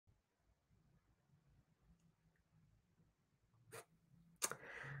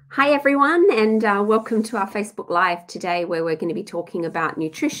Hi everyone, and welcome to our Facebook Live today, where we're going to be talking about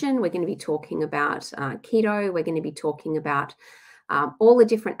nutrition. We're going to be talking about keto. We're going to be talking about all the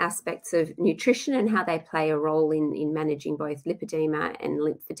different aspects of nutrition and how they play a role in managing both lipedema and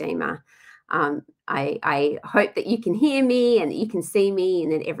lymphedema. I hope that you can hear me and that you can see me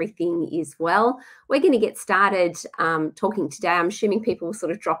and that everything is well. We're going to get started talking today. I'm assuming people will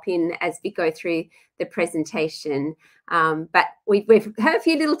sort of drop in as we go through the presentation. But we've had a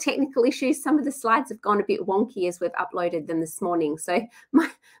few little technical issues. Some of the slides have gone a bit wonky as we've uploaded them this morning. So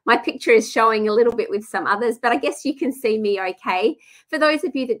my picture is showing a little bit with some others, but I guess you can see me okay. For those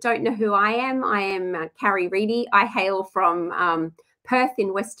of you that don't know who I am Carrie Reedy. I hail from Perth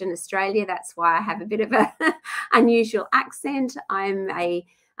in Western Australia. That's why I have a bit of a unusual accent. I'm a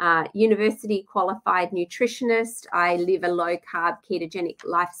university qualified nutritionist. I live a low carb ketogenic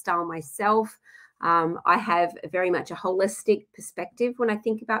lifestyle myself. I have very much a holistic perspective when I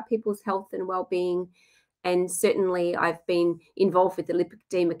think about people's health and well-being. And certainly I've been involved with the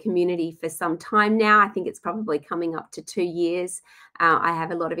lipedema community for some time now. I think it's probably coming up to 2 years. I have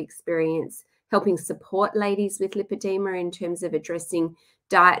a lot of experience helping support ladies with lipedema in terms of addressing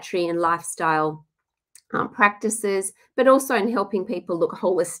dietary and lifestyle practices, but also in helping people look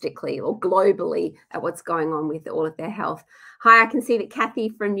holistically or globally at what's going on with all of their health. Hi, I can see that Kathy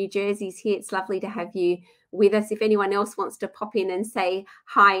from New Jersey is here. It's lovely to have you with us. If anyone else wants to pop in and say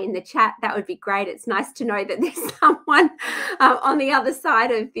hi in the chat, that would be great. It's nice to know that there's someone on the other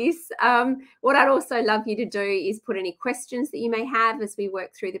side of this. What I'd also love you to do is put any questions that you may have as we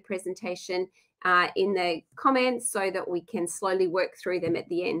work through the presentation in the comments so that we can slowly work through them at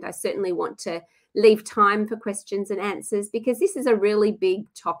the end. I certainly want to leave time for questions and answers because this is a really big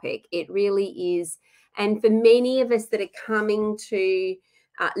topic. It really is. And for many of us that are coming to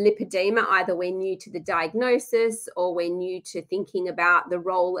lipedema, either we're new to the diagnosis or we're new to thinking about the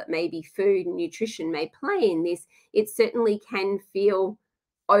role that maybe food and nutrition may play in this, it certainly can feel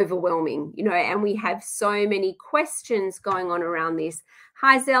overwhelming, and we have so many questions going on around this.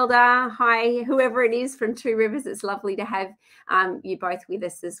 Hi, Zelda. Hi, whoever it is from Two Rivers. It's lovely to have you both with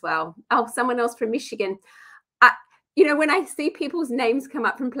us as well. Oh, someone else from Michigan. When I see people's names come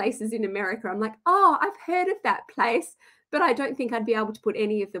up from places in America, I'm like, oh, I've heard of that place, but I don't think I'd be able to put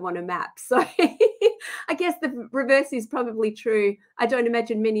any of them on a map. So I guess the reverse is probably true. I don't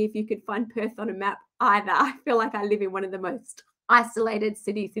imagine many of you could find Perth on a map either. I feel like I live in one of the most isolated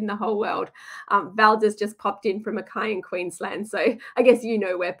cities in the whole world. Valda's just popped in from Mackay in Queensland, so I guess you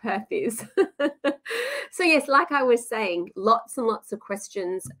know where Perth is. So yes, like I was saying, lots and lots of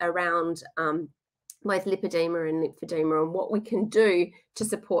questions around both lipedema and lymphedema and what we can do to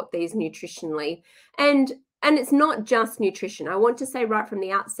support these nutritionally. And it's not just nutrition. I want to say right from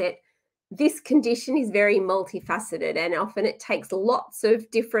the outset, this condition is very multifaceted, and often it takes lots of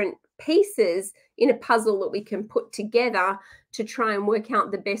different pieces in a puzzle that we can put together to try and work out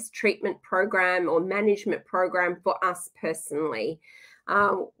the best treatment program or management program for us personally.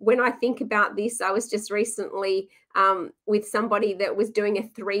 When I think about this, I was just recently with somebody that was doing a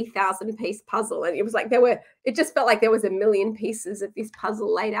 3,000 piece puzzle, and it was like it just felt like there was a million pieces of this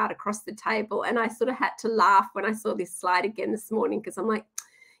puzzle laid out across the table. And I sort of had to laugh when I saw this slide again this morning, because I'm like,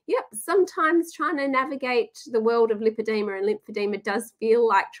 yep, sometimes trying to navigate the world of lipedema and lymphedema does feel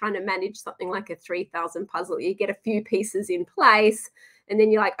like trying to manage something like a 3,000 puzzle. You get a few pieces in place and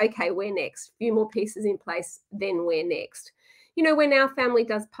then you're like, okay, where next? A few more pieces in place, then where next? When our family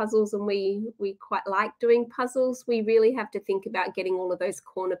does puzzles, and we quite like doing puzzles, we really have to think about getting all of those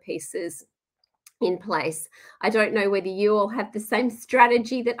corner pieces in place. I don't know whether you all have the same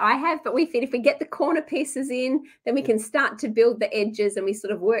strategy that I have, but we feel if we get the corner pieces in, then we can start to build the edges and we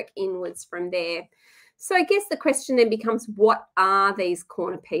sort of work inwards from there. So I guess the question then becomes, what are these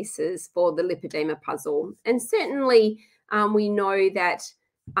corner pieces for the lipedema puzzle? And certainly we know that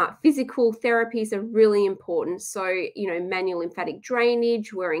physical therapies are really important. So, manual lymphatic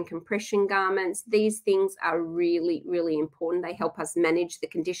drainage, wearing compression garments, these things are really, really important. They help us manage the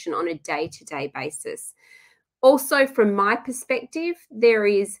condition on a day-to-day basis. Also, from my perspective, there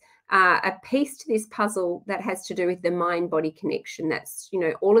is a piece to this puzzle that has to do with the mind-body connection. That's,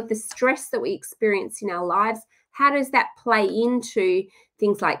 all of the stress that we experience in our lives. How does that play into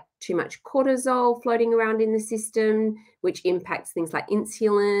things like too much cortisol floating around in the system, which impacts things like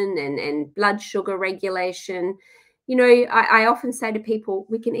insulin and blood sugar regulation? I often say to people,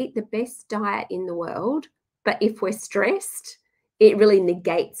 we can eat the best diet in the world, but if we're stressed, it really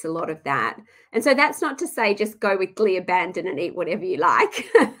negates a lot of that. And so that's not to say just go with Gliabandin and eat whatever you like.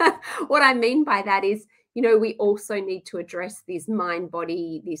 What I mean by that is we also need to address this mind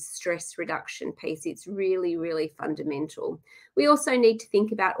body, this stress reduction piece. It's really, really fundamental. We also need to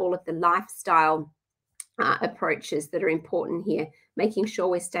think about all of the lifestyle approaches that are important here, making sure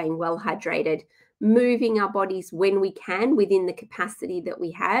we're staying well hydrated, moving our bodies when we can within the capacity that we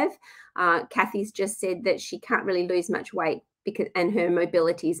have. Kathy's just said that she can't really lose much weight and her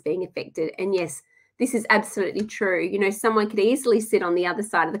mobility is being affected. And yes, this is absolutely true. Someone could easily sit on the other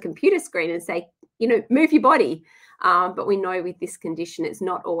side of the computer screen and say, move your body. But we know with this condition, it's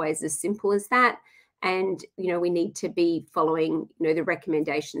not always as simple as that. And, we need to be following, the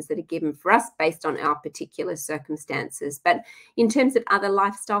recommendations that are given for us based on our particular circumstances. But in terms of other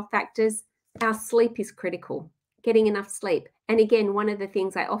lifestyle factors, our sleep is critical, getting enough sleep. And again, one of the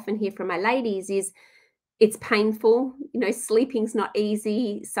things I often hear from my ladies is it's painful. Sleeping's not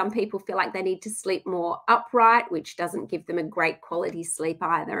easy. Some people feel like they need to sleep more upright, which doesn't give them a great quality sleep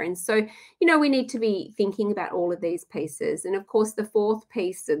either. And so, we need to be thinking about all of these pieces. And of course, the fourth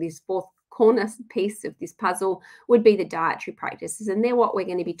piece of this fourth corner piece of this puzzle would be the dietary practices. And they're what we're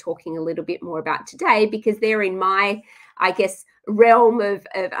going to be talking a little bit more about today, because they're in my, I guess, realm of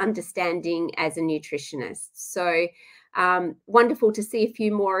understanding as a nutritionist. So wonderful to see a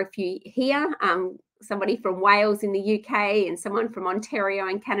few more of you here. Somebody from Wales in the UK and someone from Ontario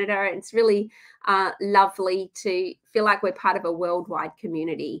in Canada. It's really lovely to feel like we're part of a worldwide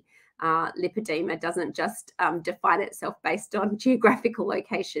community. Lipedema doesn't just define itself based on geographical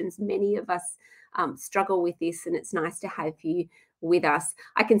locations. Many of us struggle with this, and it's nice to have you with us.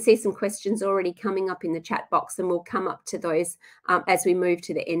 I can see some questions already coming up in the chat box, and we'll come up to those as we move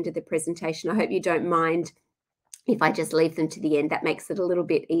to the end of the presentation. I hope you don't mind if I just leave them to the end. That makes it a little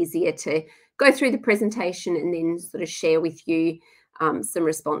bit easier to go through the presentation and then sort of share with you some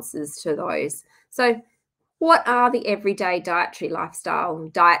responses to those. So what are the everyday dietary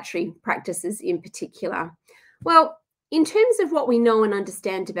practices in particular? Well, in terms of what we know and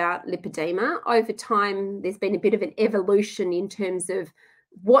understand about lipedema, over time, there's been a bit of an evolution in terms of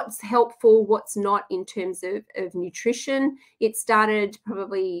what's helpful, what's not in terms of nutrition. It started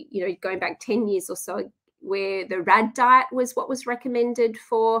probably, going back 10 years or so, where the RAD diet was what was recommended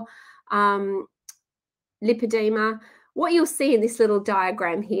for lipedema. What you'll see in this little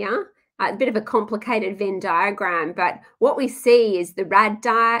diagram here, a bit of a complicated Venn diagram, but what we see is the RAD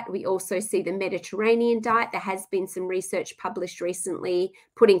diet. We also see the Mediterranean diet. There has been some research published recently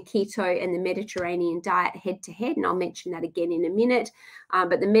putting keto and the Mediterranean diet head to head, and I'll mention that again in a minute.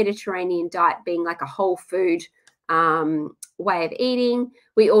 But the Mediterranean diet being like a whole food way of eating.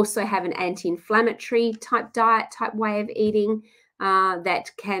 We also have an anti-inflammatory type way of eating that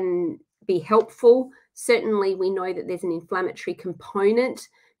can be helpful. Certainly, we know that there's an inflammatory component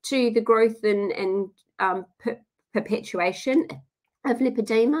to the growth and perpetuation of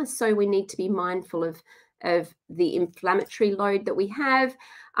lipedema. So we need to be mindful of the inflammatory load that we have.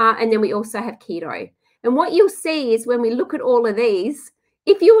 And then we also have keto. And what you'll see is when we look at all of these,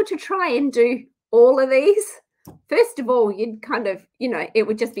 if you were to try and do all of these, first of all, you'd kind of, it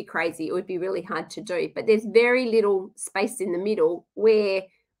would just be crazy. It would be really hard to do. But there's very little space in the middle where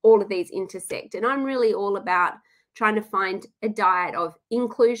all of these intersect. And I'm really all about trying to find a diet of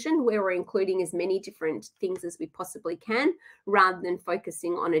inclusion where we're including as many different things as we possibly can, rather than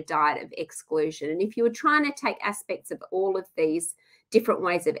focusing on a diet of exclusion. And if you were trying to take aspects of all of these different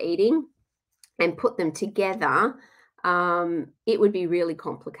ways of eating and put them together, it would be really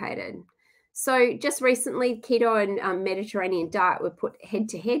complicated. So just recently, keto and Mediterranean diet were put head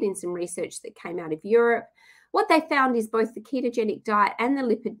to head in some research that came out of Europe. What they found is both the ketogenic diet and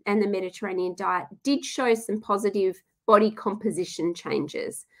the Mediterranean diet did show some positive body composition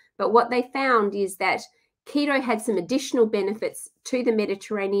changes. But what they found is that keto had some additional benefits to the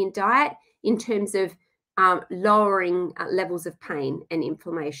Mediterranean diet in terms of lowering levels of pain and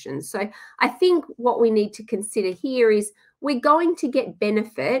inflammation. So I think what we need to consider here is we're going to get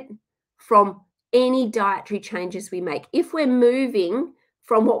benefit from any dietary changes we make. If we're moving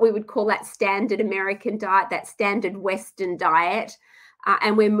from what we would call that standard American diet, that standard Western diet,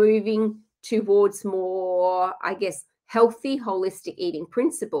 and we're moving towards more, I guess, healthy, holistic eating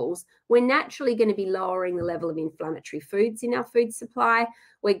principles, we're naturally going to be lowering the level of inflammatory foods in our food supply.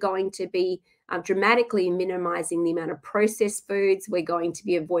 We're going to be dramatically minimizing the amount of processed foods. We're going to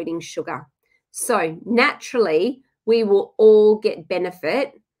be avoiding sugar. So naturally, we will all get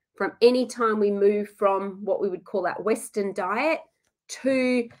benefit from any time we move from what we would call that Western diet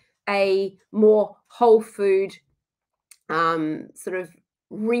to a more whole food, sort of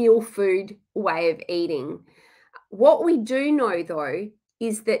real food way of eating. What we do know, though,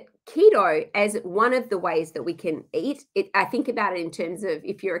 is that keto as one of the ways that we can eat. I think about it in terms of,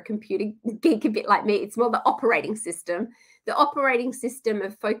 if you're a computer geek a bit like me, it's more the operating system. The operating system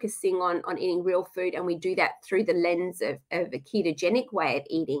of focusing on eating real food, and we do that through the lens of a ketogenic way of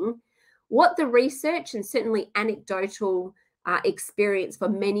eating. What the research and certainly anecdotal experience for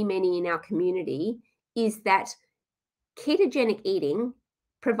many, many in our community is that ketogenic eating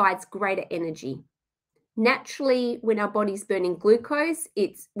provides greater energy. Naturally, when our body's burning glucose,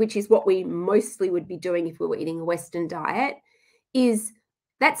 which is what we mostly would be doing if we were eating a Western diet,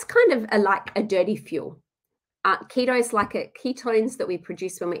 that's kind of like a dirty fuel. Ketones that we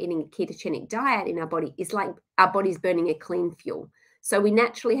produce when we're eating a ketogenic diet in our body is like our body's burning a clean fuel. So we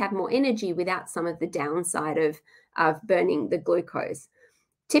naturally have more energy without some of the downside of burning the glucose.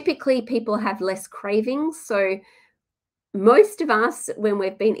 Typically, people have less cravings. So most of us, when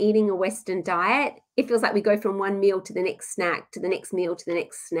we've been eating a Western diet, it feels like we go from one meal to the next snack, to the next meal, to the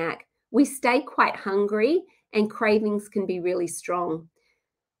next snack. We stay quite hungry, and cravings can be really strong.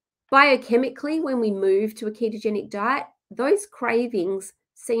 Biochemically, when we move to a ketogenic diet, those cravings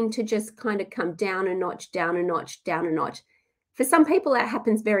seem to just kind of come down a notch, down a notch, down a notch. For some people, that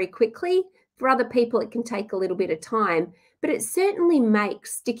happens very quickly. For other people, it can take a little bit of time, but it certainly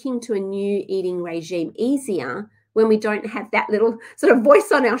makes sticking to a new eating regime easier when we don't have that little sort of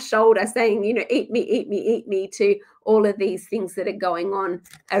voice on our shoulder saying, eat me, eat me, eat me, to all of these things that are going on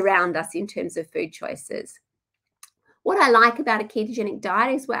around us in terms of food choices. What I like about a ketogenic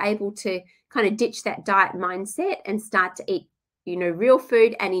diet is we're able to kind of ditch that diet mindset and start to eat, real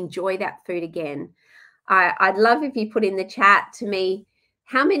food and enjoy that food again. I'd love if you put in the chat to me,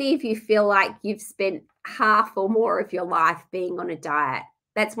 how many of you feel like you've spent half or more of your life being on a diet?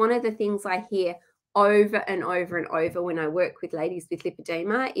 That's one of the things I hear over and over and over when I work with ladies with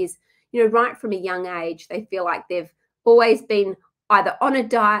lipedema is, right from a young age, they feel like they've always been either on a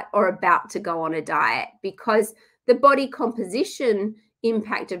diet or about to go on a diet, because the body composition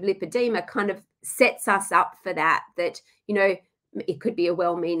impact of lipedema kind of sets us up for that, it could be a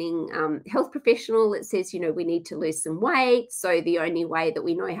well-meaning health professional that says, we need to lose some weight. So the only way that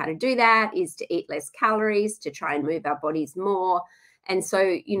we know how to do that is to eat less calories, to try and move our bodies more. And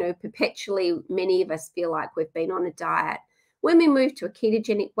so, perpetually, many of us feel like we've been on a diet. When we move to a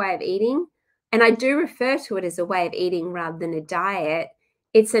ketogenic way of eating, and I do refer to it as a way of eating rather than a diet,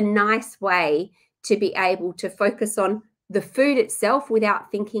 it's a nice way to be able to focus on the food itself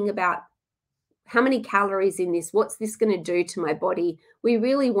without thinking about how many calories in this, what's this going to do to my body. We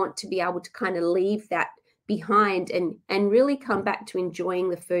really want to be able to kind of leave that behind and really come back to enjoying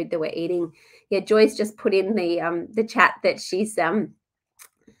the food that we're eating. Yeah, Joy's just put in the chat that she's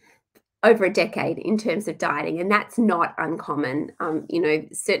over a decade in terms of dieting, and that's not uncommon.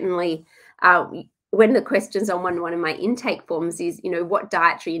 Certainly when the questions on one of my intake forms is, what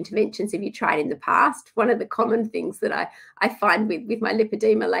dietary interventions have you tried in the past? One of the common things that I find with my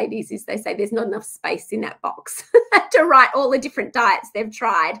lipedema ladies is they say there's not enough space in that box to write all the different diets they've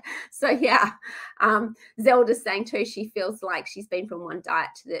tried. So yeah, Zelda's saying too, she feels like she's been from one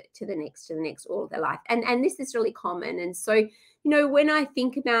diet to the next all of their life. And this is really common. And so, when I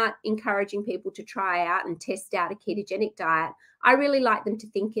think about encouraging people to try out and test out a ketogenic diet, I really like them to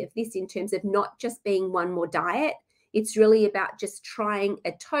think of this in terms of not just being one more diet. It's really about just trying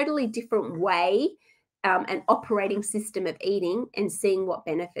a totally different way, an operating system of eating, and seeing what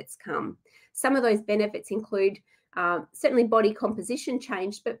benefits come. Some of those benefits include certainly body composition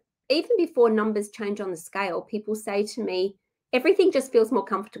change, but even before numbers change on the scale, people say to me, everything just feels more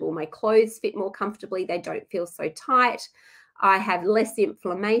comfortable. My clothes fit more comfortably. They don't feel so tight. I have less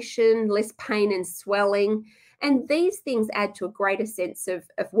inflammation, less pain and swelling. And these things add to a greater sense of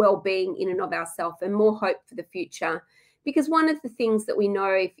well-being in and of ourselves and more hope for the future. Because one of the things that we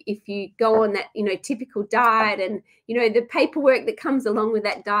know, if you go on that, typical diet and, the paperwork that comes along with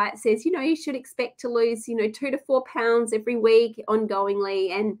that diet says, you should expect to lose, 2 to 4 pounds every week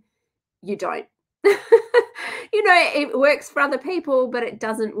ongoingly, and you don't. It works for other people, but it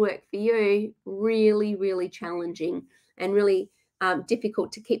doesn't work for you. Really, really challenging and really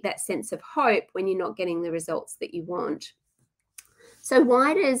difficult to keep that sense of hope when you're not getting the results that you want. So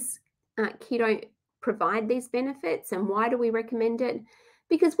why does keto provide these benefits, and why do we recommend it?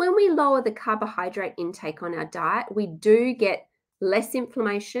 Because when we lower the carbohydrate intake on our diet, we do get less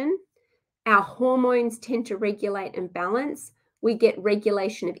inflammation. Our hormones tend to regulate and balance. We get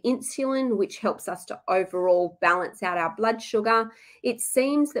regulation of insulin, which helps us to overall balance out our blood sugar. It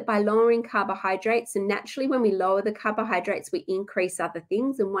seems that by lowering carbohydrates, and naturally when we lower the carbohydrates, we increase other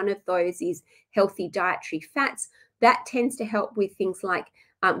things. And one of those is healthy dietary fats. That tends to help with things like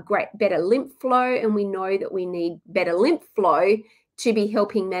better lymph flow. And we know that we need better lymph flow to be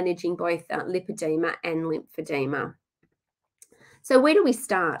helping managing both lipedema and lymphedema. So where do we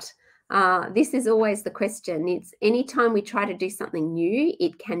start? This is always the question. It's anytime we try to do something new,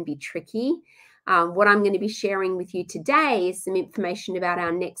 it can be tricky. What I'm going to be sharing with you today is some information about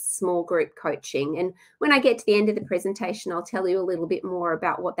our next small group coaching. And when I get to the end of the presentation, I'll tell you a little bit more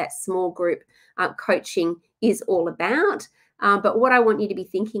about what that small group coaching is all about. But what I want you to be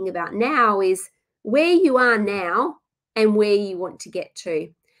thinking about now is where you are now and where you want to get to.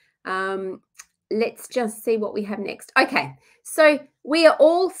 Let's just see what we have next. Okay, so we are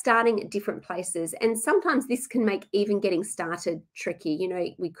all starting at different places, and sometimes this can make even getting started tricky. You know,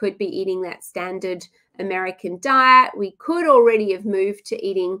 we could be eating that standard American diet. We could already have moved to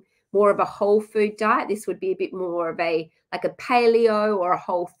eating more of a whole food diet. This would be a bit more of like a paleo or a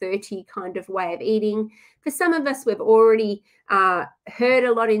Whole30 kind of way of eating. For some of us, we've already heard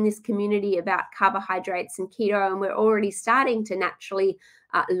a lot in this community about carbohydrates and keto, and we're already starting to naturally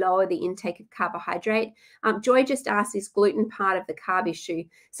lower the intake of carbohydrate. Joy just asked, is gluten part of the carb issue?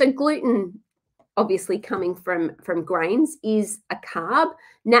 So gluten, obviously coming from grains, is a carb.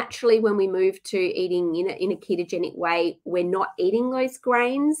 Naturally, when we move to eating in a ketogenic way, we're not eating those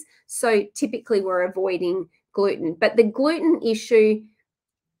grains. So typically we're avoiding gluten. But the gluten issue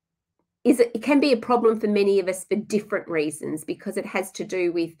it can be a problem for many of us for different reasons, because it has to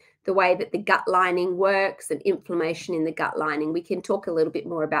do with the way that the gut lining works and inflammation in the gut lining. We can talk a little bit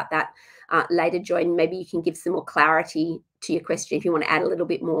more about that later, Joy, and maybe you can give some more clarity to your question if you want to add a little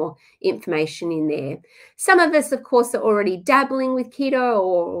bit more information in there. Some of us, of course, are already dabbling with keto,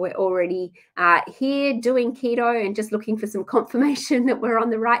 or we're already here doing keto and just looking for some confirmation that we're on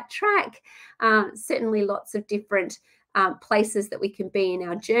the right track. Certainly lots of different places that we can be in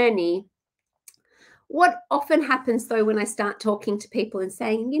our journey. What often happens, though, when I start talking to people and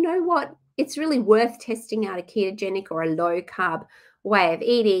saying, you know what, it's really worth testing out a ketogenic or a low carb way of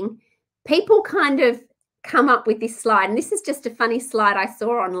eating, people kind of come up with this slide. And this is just a funny slide I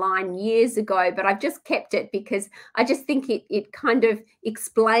saw online years ago, but I've just kept it because I just think it kind of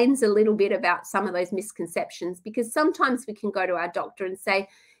explains a little bit about some of those misconceptions, because sometimes we can go to our doctor and say,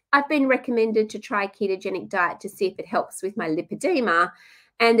 I've been recommended to try a ketogenic diet to see if it helps with my lipedema.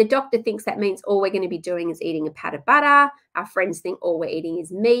 And the doctor thinks that means all we're going to be doing is eating a pat of butter. Our friends think all we're eating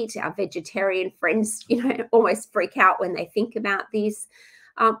is meat. Our vegetarian friends, almost freak out when they think about this.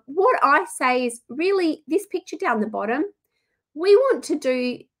 What I say is really this picture down the bottom, we want to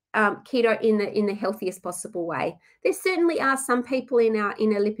do keto in the healthiest possible way. There certainly are some people in a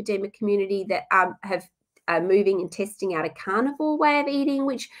lipedema community that have moving and testing out a carnivore way of eating,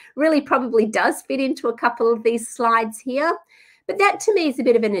 which really probably does fit into a couple of these slides here. But that to me is a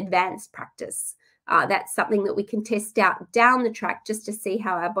bit of an advanced practice. That's something that we can test out down the track just to see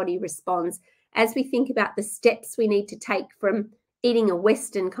how our body responds as we think about the steps we need to take from eating a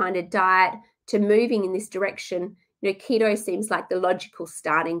Western kind of diet to moving in this direction. Keto seems like the logical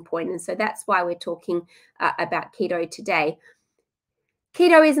starting point. And so that's why we're talking about keto today.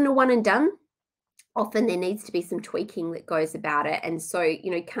 Keto isn't a one and done. Often there needs to be some tweaking that goes about it. And so,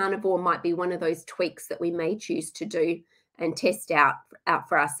 carnivore might be one of those tweaks that we may choose to do and test out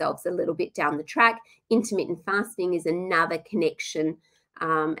for ourselves a little bit down the track. Intermittent fasting is another connection,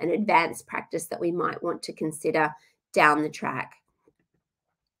 an advanced practice that we might want to consider down the track.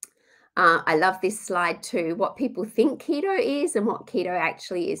 I love this slide too, what people think keto is and what keto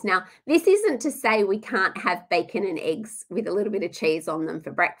actually is. Now, this isn't to say we can't have bacon and eggs with a little bit of cheese on them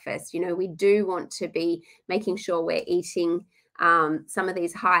for breakfast. We do want to be making sure we're eating some of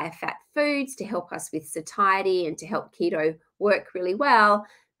these higher fat foods to help us with satiety and to help keto work really well.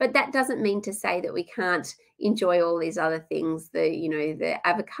 But that doesn't mean to say that we can't enjoy all these other things, the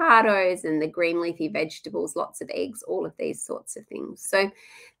avocados and the green leafy vegetables, lots of eggs, all of these sorts of things. So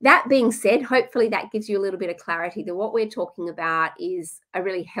that being said, hopefully that gives you a little bit of clarity that what we're talking about is a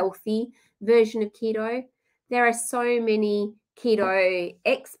really healthy version of keto. There are so many keto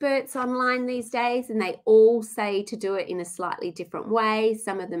experts online these days, and they all say to do it in a slightly different way.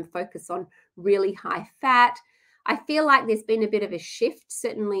 Some of them focus on really high fat. I feel like there's been a bit of a shift,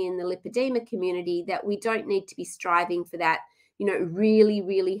 certainly in the lipedema community, that we don't need to be striving for that, really,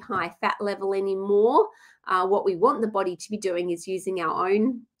 really high fat level anymore. What we want the body to be doing is using our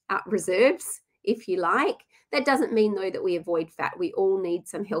own reserves, if you like. That doesn't mean, though, that we avoid fat. We all need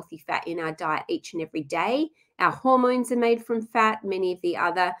some healthy fat in our diet each and every day. Our hormones are made from fat. Many of the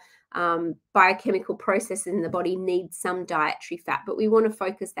other biochemical processes in the body need some dietary fat, but we want to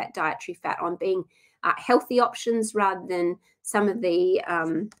focus that dietary fat on being healthy options rather than some of the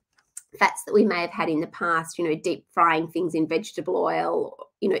fats that we may have had in the past, deep frying things in vegetable oil,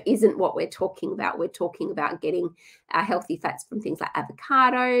 isn't what we're talking about. We're talking about getting our healthy fats from things like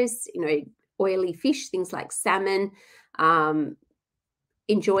avocados, oily fish, things like salmon,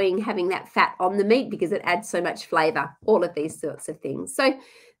 enjoying having that fat on the meat because it adds so much flavor, all of these sorts of things. So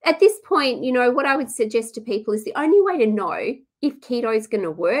at this point, what I would suggest to people is the only way to know if keto is going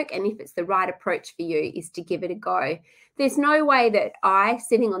to work and if it's the right approach for you is to give it a go. There's no way that I,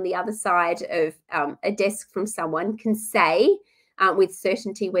 sitting on the other side of a desk from someone, can say with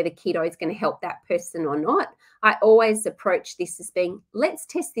certainty whether keto is going to help that person or not. I always approach this as being, let's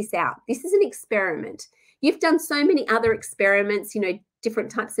test this out. This is an experiment. You've done so many other experiments,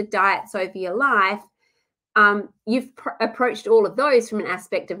 different types of diets over your life. You've approached all of those from an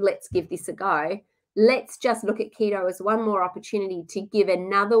aspect of let's give this a go. Let's just look at keto as one more opportunity to give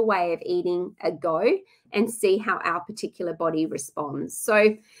another way of eating a go and see how our particular body responds.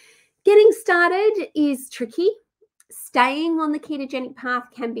 So getting started is tricky. Staying on the ketogenic path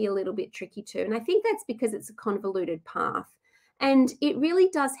can be a little bit tricky too. And I think that's because it's a convoluted path. And it really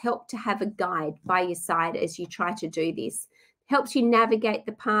does help to have a guide by your side as you try to do this. Helps you navigate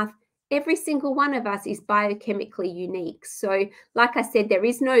the path. Every single one of us is biochemically unique. So like I said, there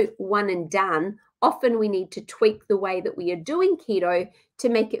is no one and done. Often we need to tweak the way that we are doing keto to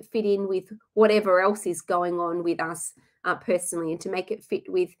make it fit in with whatever else is going on with us personally and to make it fit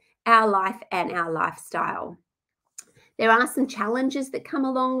with our life and our lifestyle. There are some challenges that come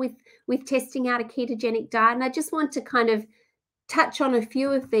along with testing out a ketogenic diet. And I just want to kind of touch on a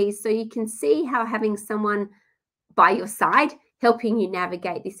few of these so you can see how having someone by your side helping you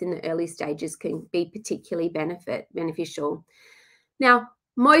navigate this in the early stages can be particularly beneficial. Now,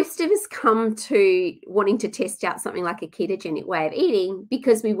 most of us come to wanting to test out something like a ketogenic way of eating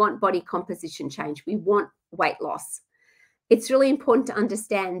because we want body composition change. We want weight loss. It's really important to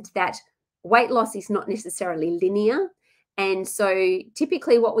understand that weight loss is not necessarily linear. And so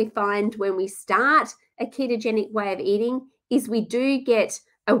typically what we find when we start a ketogenic way of eating is we do get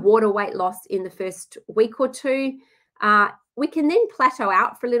a water weight loss in the first week or two. We can then plateau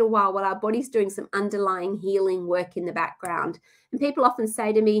out for a little while our body's doing some underlying healing work in the background. And people often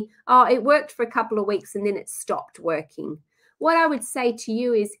say to me, oh, it worked for a couple of weeks and then it stopped working. What I would say to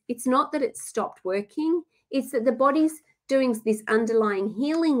you is it's not that it stopped working. It's that the body's doing this underlying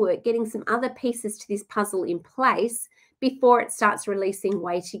healing work, getting some other pieces to this puzzle in place before it starts releasing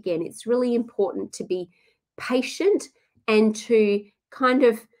weight again. It's really important to be patient and to kind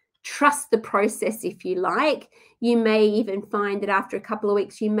of trust the process, if you like. You may even find that after a couple of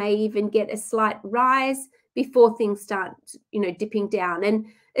weeks, you may even get a slight rise before things start, dipping down. And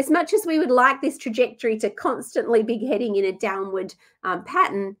as much as we would like this trajectory to constantly be heading in a downward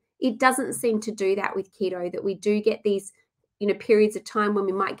pattern, it doesn't seem to do that with keto, that we do get these periods of time when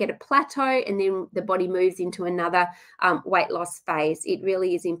we might get a plateau and then the body moves into another weight loss phase. It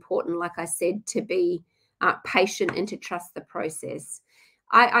really is important, like I said, to be patient and to trust the process.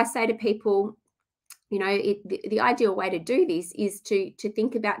 I say to people, the ideal way to do this is to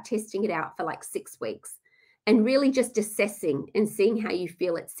think about testing it out for like 6 weeks and really just assessing and seeing how you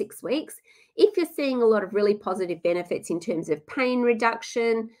feel at 6 weeks. If you're seeing a lot of really positive benefits in terms of pain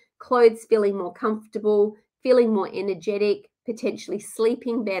reduction, clothes feeling more comfortable, feeling more energetic, potentially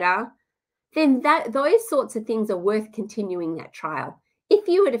sleeping better, then those sorts of things are worth continuing that trial. If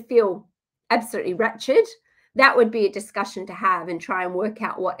you were to feel absolutely wretched, that would be a discussion to have and try and work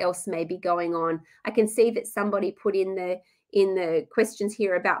out what else may be going on. I can see that somebody put in the questions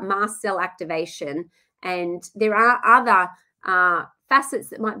here about mast cell activation, and there are other facets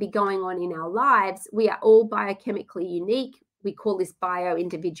that might be going on in our lives. We are all biochemically unique. We call this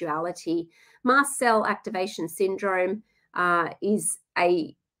bio-individuality. Mast cell activation syndrome is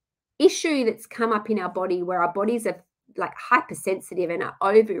a issue that's come up in our body where our bodies are like hypersensitive and are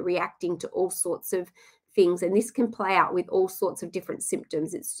overreacting to all sorts of things. And this can play out with all sorts of different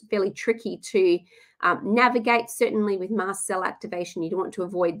symptoms. It's fairly tricky to navigate. Certainly with mast cell activation, you want to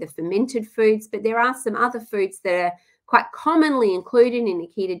avoid the fermented foods, but there are some other foods that are quite commonly included in a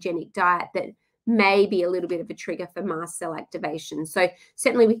ketogenic diet that may be a little bit of a trigger for mast cell activation. So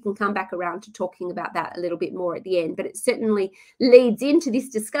certainly we can come back around to talking about that a little bit more at the end, but it certainly leads into this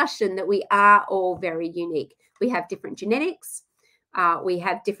discussion that we are all very unique. We have different genetics. We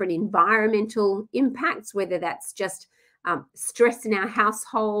have different environmental impacts, whether that's just stress in our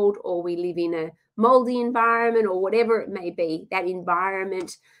household or we live in a moldy environment or whatever it may be. That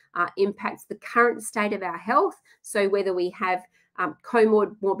environment impacts the current state of our health. So whether we have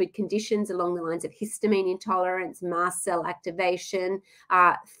comorbid conditions along the lines of histamine intolerance, mast cell activation,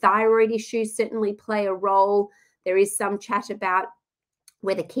 thyroid issues certainly play a role. There is some chat about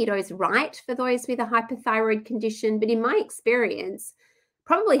whether keto is right for those with a hypothyroid condition. But in my experience,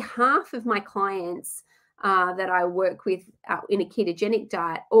 probably half of my clients that I work with in a ketogenic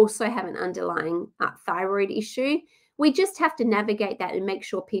diet also have an underlying thyroid issue. We just have to navigate that and make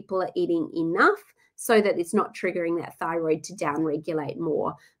sure people are eating enough so that it's not triggering that thyroid to downregulate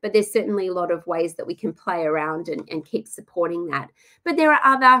more. But there's certainly a lot of ways that we can play around and keep supporting that. But there are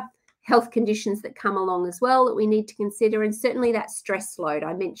other health conditions that come along as well that we need to consider, and certainly that stress load.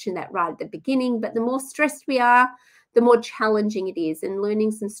 I mentioned that right at the beginning, but the more stressed we are, the more challenging it is, and learning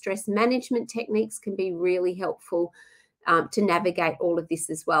some stress management techniques can be really helpful to navigate all of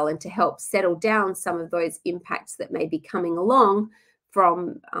this as well, and to help settle down some of those impacts that may be coming along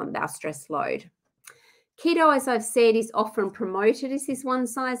from our stress load. Keto, as I've said, is often promoted as this one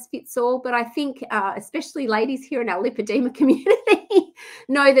size fits all, but I think especially ladies here in our lipedema community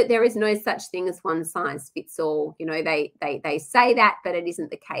know that there is no such thing as one size fits all. You know, they say that, but it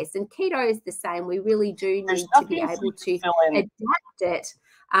isn't the case. And keto is the same. We really do need to be able to adapt it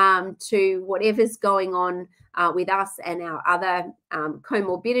to whatever's going on with us and our other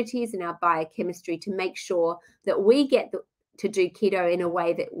comorbidities and our biochemistry, to make sure that we get to do keto in a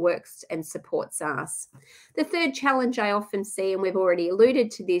way that works and supports us. The third challenge I often see, and we've already alluded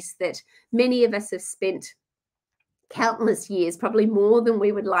to this, that many of us have spent countless years, probably more than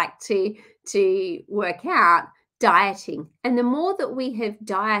we would like to work out, dieting. And the more that we have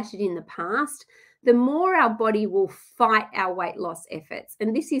dieted in the past, the more our body will fight our weight loss efforts.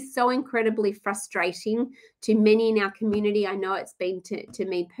 And this is so incredibly frustrating to many in our community. I know it's been to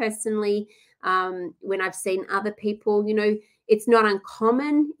me personally. When I've seen other people, you know, it's not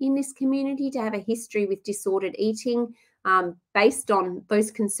uncommon in this community to have a history with disordered eating based on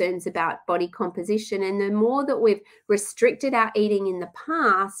those concerns about body composition. And the more that we've restricted our eating in the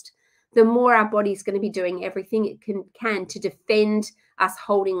past, the more our body's going to be doing everything it can to defend us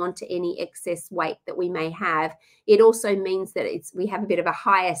holding on to any excess weight that we may have. It also means that we have a bit of a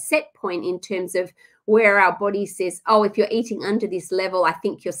higher set point in terms of where our body says, oh, if you're eating under this level, I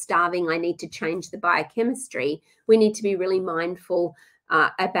think you're starving, I need to change the biochemistry. We need to be really mindful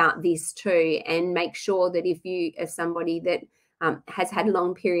about this too, and make sure that if you are somebody that has had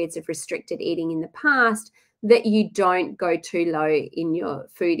long periods of restricted eating in the past, that you don't go too low in your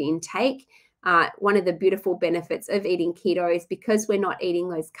food intake. One of the beautiful benefits of eating keto is because we're not eating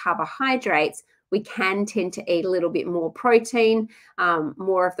those carbohydrates, we can tend to eat a little bit more protein,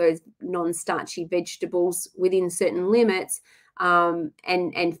 more of those non-starchy vegetables within certain limits,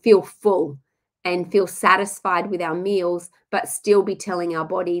 and feel full and feel satisfied with our meals, but still be telling our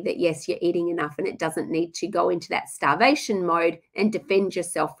body that, yes, you're eating enough and it doesn't need to go into that starvation mode and defend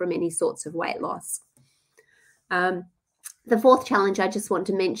yourself from any sorts of weight loss. The fourth challenge I just want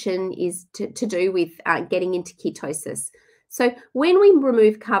to mention is to do with getting into ketosis. So when we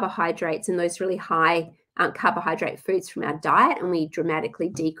remove carbohydrates and those really high carbohydrate foods from our diet, and we dramatically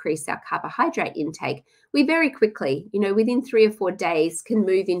decrease our carbohydrate intake, we very quickly, you know, within 3 or 4 days, can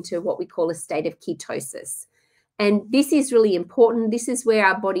move into what we call a state of ketosis. And this is really important. This is where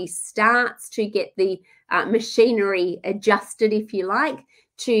our body starts to get the machinery adjusted, if you like,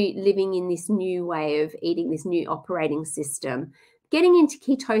 to living in this new way of eating, this new operating system. Getting into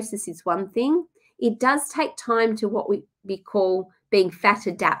ketosis is one thing. It does take time to what we call being fat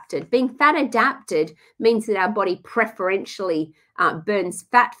adapted. Being fat adapted means that our body preferentially burns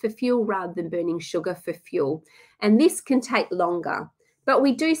fat for fuel rather than burning sugar for fuel. And this can take longer. But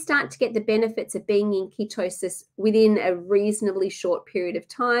we do start to get the benefits of being in ketosis within a reasonably short period of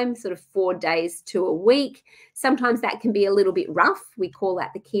time, sort of 4 days to a week. Sometimes that can be a little bit rough. We call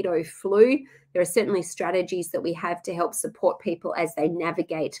that the keto flu. There are certainly strategies that we have to help support people as they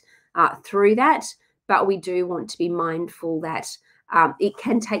navigate through that. But we do want to be mindful that it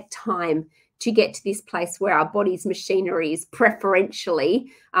can take time to get to this place where our body's machinery is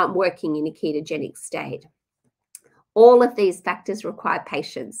preferentially working in a ketogenic state. All of these factors require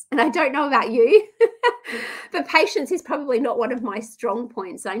patience. And I don't know about you, but patience is probably not one of my strong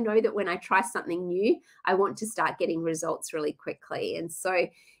points. I know that when I try something new, I want to start getting results really quickly. And so,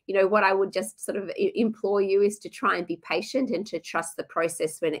 you know, what I would just sort of implore you is to try and be patient and to trust the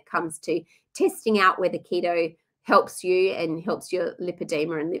process when it comes to testing out whether keto helps you and helps your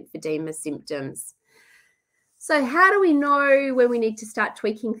lipedema and lymphedema symptoms. So how do we know when we need to start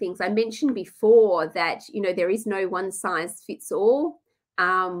tweaking things? I mentioned before that, you know, there is no one size fits all.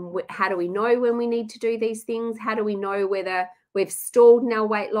 How do we know when we need to do these things? How do we know whether we've stalled in our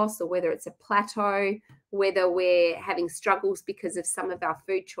weight loss or whether it's a plateau, whether we're having struggles because of some of our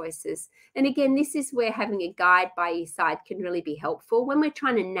food choices? And again, this is where having a guide by your side can really be helpful when we're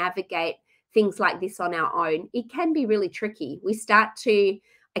trying to navigate things like this on our own, it can be really tricky. We start to,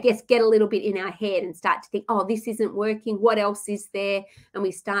 I guess, get a little bit in our head and start to think, oh, this isn't working. What else is there? And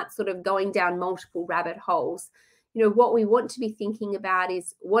we start sort of going down multiple rabbit holes. You know, what we want to be thinking about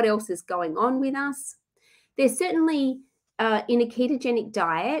is what else is going on with us. There's certainly in a ketogenic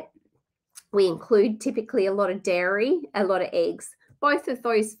diet, we include typically a lot of dairy, a lot of eggs. Both of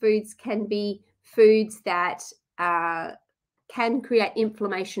those foods can be foods that can create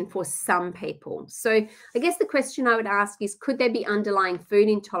inflammation for some people. So I guess the question I would ask is, could there be underlying food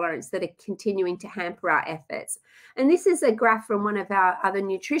intolerance that are continuing to hamper our efforts? And this is a graph from one of our other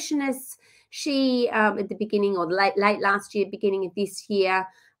nutritionists. She, at the beginning or late last year, beginning of this year,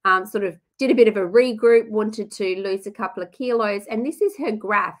 sort of did a bit of a regroup, wanted to lose a couple of kilos. And this is her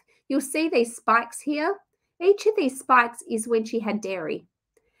graph. You'll see these spikes here. Each of these spikes is when she had dairy.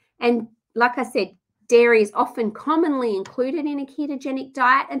 And like I said, dairy is often commonly included in a ketogenic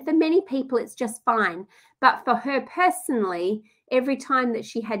diet, and for many people it's just fine. But for her personally, every time that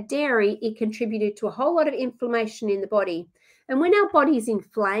she had dairy, it contributed to a whole lot of inflammation in the body. And when our body is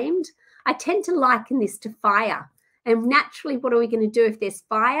inflamed, I tend to liken this to fire. And naturally, what are we going to do if there's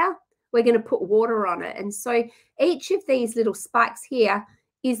fire? We're going to put water on it. And so each of these little spikes here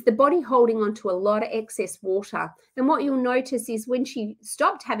is the body holding on to a lot of excess water. And what you'll notice is when she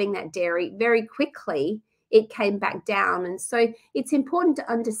stopped having that dairy, very quickly, it came back down. And so it's important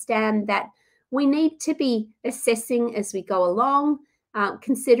to understand that we need to be assessing as we go along,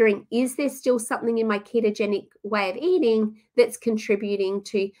 considering, is there still something in my ketogenic way of eating that's contributing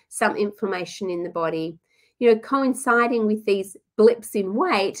to some inflammation in the body? You know, coinciding with these blips in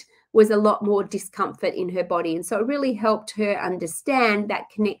weight was a lot more discomfort in her body. And so it really helped her understand that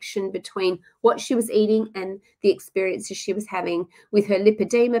connection between what she was eating and the experiences she was having with her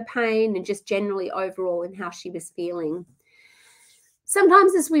lipedema pain and just generally overall and how she was feeling.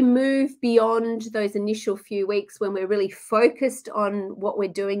 Sometimes as we move beyond those initial few weeks when we're really focused on what we're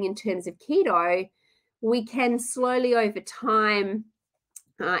doing in terms of keto, we can slowly over time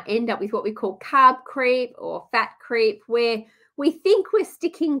end up with what we call carb creep or fat creep, where we think we're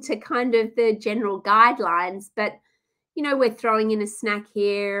sticking to kind of the general guidelines, but, you know, we're throwing in a snack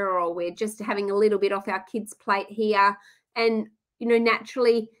here, or we're just having a little bit off our kids' plate here. And, you know,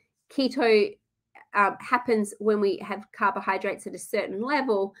 naturally keto happens when we have carbohydrates at a certain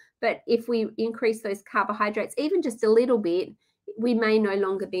level. But if we increase those carbohydrates even just a little bit, we may no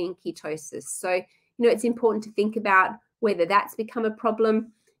longer be in ketosis. So, you know, it's important to think about whether that's become a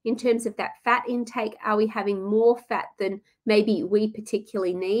problem. In terms of that fat intake, are we having more fat than maybe we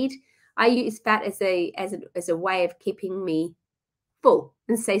particularly need? I use fat as a way of keeping me full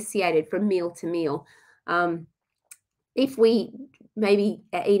and satiated from meal to meal. If we maybe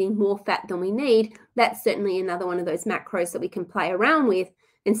are eating more fat than we need, that's certainly another one of those macros that we can play around with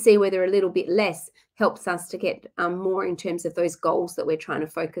and see whether a little bit less helps us to get more in terms of those goals that we're trying to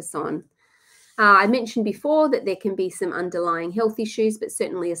focus on. I mentioned before that there can be some underlying health issues, but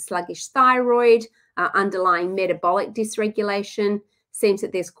certainly a sluggish thyroid, underlying metabolic dysregulation. Seems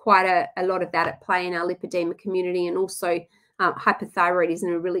that there's quite a lot of that at play in our lipedema community, and also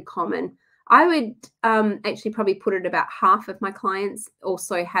hypothyroidism are really common. I would actually probably put it about half of my clients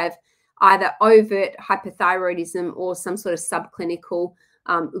also have either overt hypothyroidism or some sort of subclinical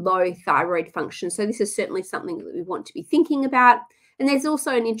low thyroid function. So this is certainly something that we want to be thinking about. And there's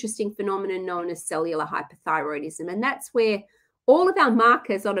also an interesting phenomenon known as cellular hypothyroidism. And that's where all of our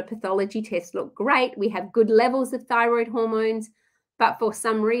markers on a pathology test look great. We have good levels of thyroid hormones, but for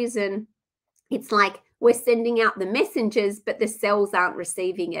some reason, it's like we're sending out the messengers, but the cells aren't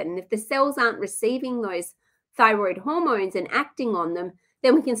receiving it. And if the cells aren't receiving those thyroid hormones and acting on them,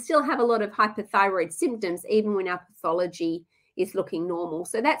 then we can still have a lot of hypothyroid symptoms, even when our pathology is looking normal.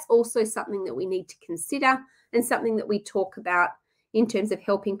 So that's also something that we need to consider, and something that we talk about in terms of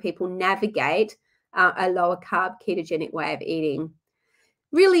helping people navigate a lower carb ketogenic way of eating.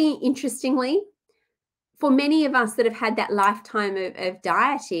 Really interestingly, for many of us that have had that lifetime of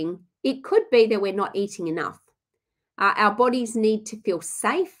dieting, it could be that we're not eating enough. Our bodies need to feel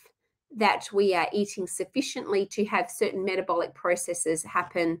safe that we are eating sufficiently to have certain metabolic processes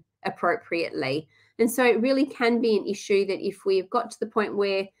happen appropriately. And so it really can be an issue that if we've got to the point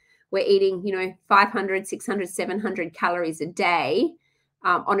where we're eating, 500, 600, 700 calories a day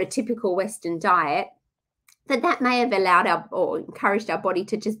on a typical Western diet, that may have allowed or encouraged our body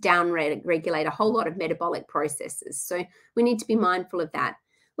to just down-regulate a whole lot of metabolic processes. So we need to be mindful of that.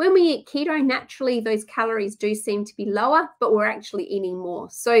 When we eat keto, naturally, those calories do seem to be lower, but we're actually eating more.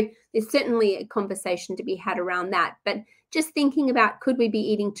 So there's certainly a conversation to be had around that. But just thinking about, could we be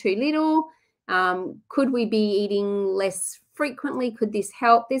eating too little? Could we be eating less frequently? Could this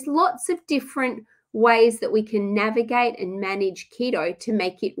help? There's lots of different ways that we can navigate and manage keto to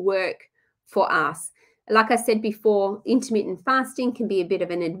make it work for us. Like I said before, intermittent fasting can be a bit of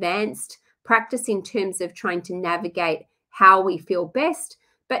an advanced practice in terms of trying to navigate how we feel best.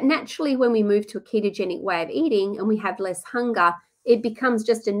 But naturally, when we move to a ketogenic way of eating and we have less hunger, it becomes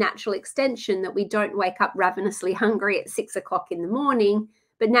just a natural extension that we don't wake up ravenously hungry at 6 o'clock in the morning,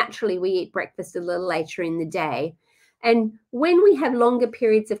 but naturally we eat breakfast a little later in the day. And when we have longer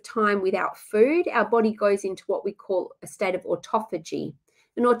periods of time without food, our body goes into what we call a state of autophagy.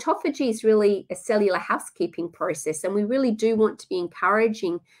 And autophagy is really a cellular housekeeping process, and we really do want to be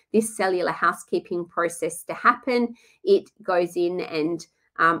encouraging this cellular housekeeping process to happen. It goes in and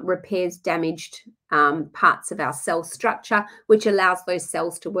repairs damaged parts of our cell structure, which allows those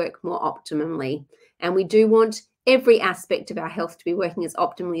cells to work more optimally. And we do want every aspect of our health to be working as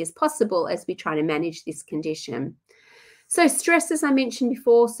optimally as possible as we try to manage this condition. So stress, as I mentioned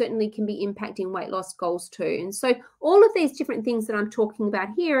before, certainly can be impacting weight loss goals too. And so all of these different things that I'm talking about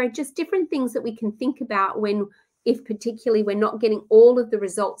here are just different things that we can think about when, if particularly we're not getting all of the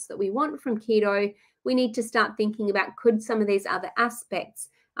results that we want from keto, we need to start thinking about, could some of these other aspects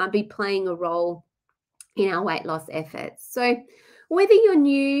be playing a role in our weight loss efforts? So whether you're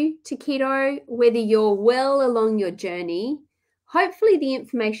new to keto, whether you're well along your journey, hopefully the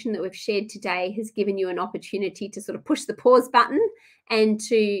information that we've shared today has given you an opportunity to sort of push the pause button and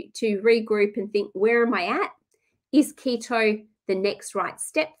to regroup and think, where am I at? Is keto the next right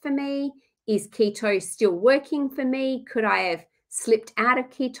step for me? Is keto still working for me? Could I have slipped out of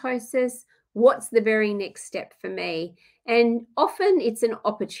ketosis? What's the very next step for me? And often it's an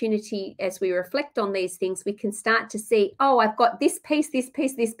opportunity, as we reflect on these things, we can start to see, oh, I've got this piece, this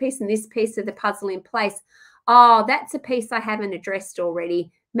piece, this piece, and this piece of the puzzle in place. Oh, that's a piece I haven't addressed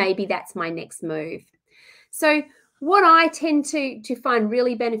already. Maybe that's my next move. So what I tend to find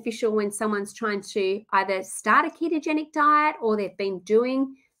really beneficial when someone's trying to either start a ketogenic diet or they've been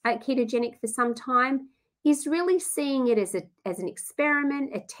doing ketogenic for some time is really seeing it as an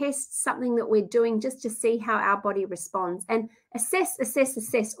experiment, a test, something that we're doing just to see how our body responds, and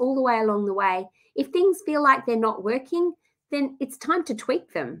assess all the way along the way. If things feel like they're not working, then it's time to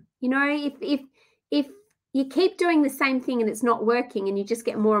tweak them. You know, if you keep doing the same thing and it's not working and you just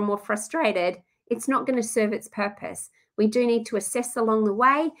get more and more frustrated, it's not going to serve its purpose. We do need to assess along the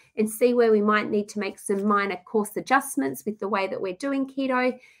way and see where we might need to make some minor course adjustments with the way that we're doing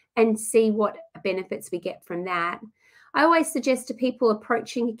keto and see what benefits we get from that. I always suggest to people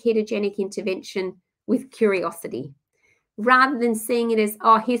approaching a ketogenic intervention with curiosity, rather than seeing it as,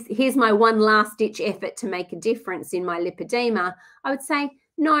 oh, here's my one last ditch effort to make a difference in my lipedema. I would say,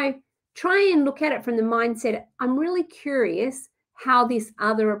 no, try and look at it from the mindset, I'm really curious how this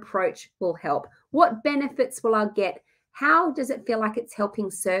other approach will help. What benefits will I get? How does it feel like it's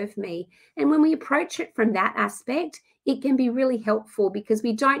helping serve me? And when we approach it from that aspect, it can be really helpful because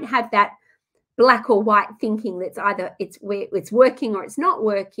we don't have that black or white thinking that's either it's working or it's not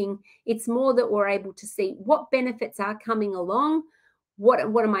working. It's more that we're able to see what benefits are coming along. What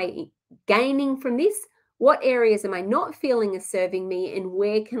am I gaining from this? What areas am I not feeling as serving me? And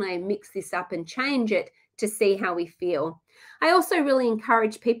where can I mix this up and change it to see how we feel? I also really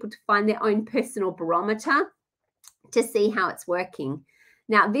encourage people to find their own personal barometer to see how it's working.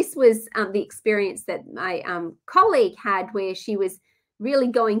 Now, this was the experience that my colleague had, where she was really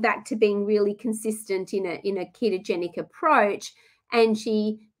going back to being really consistent in a ketogenic approach. And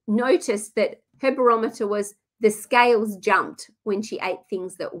she noticed that her barometer was the scales jumped when she ate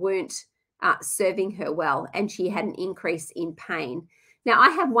things that weren't serving her well, and she had an increase in pain. Now, I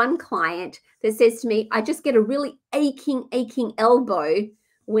have one client that says to me, I just get a really aching elbow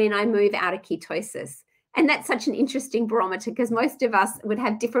when I move out of ketosis. And that's such an interesting barometer because most of us would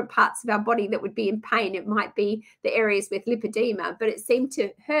have different parts of our body that would be in pain. It might be the areas with lipedema, but it seemed to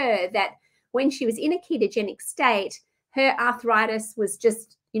her that when she was in a ketogenic state, her arthritis was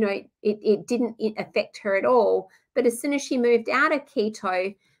just, it didn't affect her at all. But as soon as she moved out of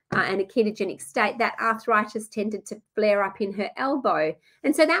keto and a ketogenic state, that arthritis tended to flare up in her elbow.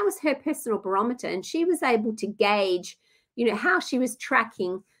 And so that was her personal barometer. And she was able to gauge, how she was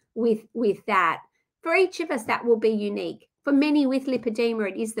tracking with that. For each of us, that will be unique. For many with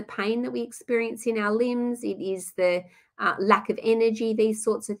lipedema, it is the pain that we experience in our limbs. It is the lack of energy, these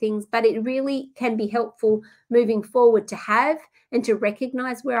sorts of things. But it really can be helpful moving forward to have and to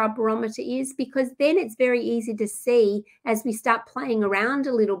recognize where our barometer is, because then it's very easy to see as we start playing around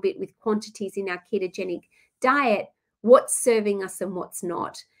a little bit with quantities in our ketogenic diet, what's serving us and what's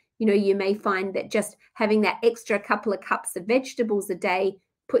not. You may find that just having that extra couple of cups of vegetables a day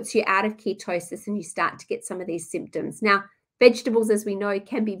puts you out of ketosis and you start to get some of these symptoms. Now, vegetables, as we know,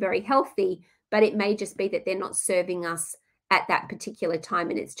 can be very healthy, but it may just be that they're not serving us at that particular time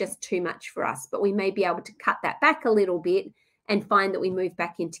and it's just too much for us. But we may be able to cut that back a little bit and find that we move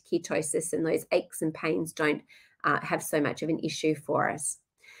back into ketosis and those aches and pains don't have so much of an issue for us.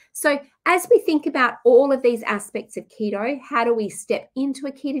 So as we think about all of these aspects of keto, how do we step into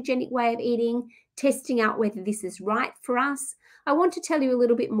a ketogenic way of eating, testing out whether this is right for us? I want to tell you a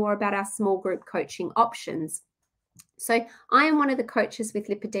little bit more about our small group coaching options. So I am one of the coaches with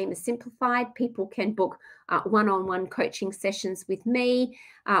Lipedema Simplified. People can book one-on-one coaching sessions with me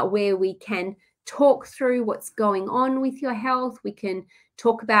where we can talk through what's going on with your health. We can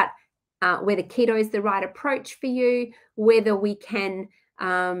talk about whether keto is the right approach for you, whether we can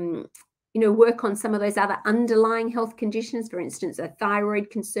work on some of those other underlying health conditions, for instance, a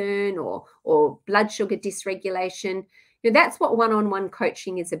thyroid concern or blood sugar dysregulation. That's what one-on-one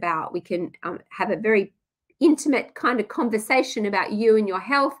coaching is about. We can have a very intimate kind of conversation about you and your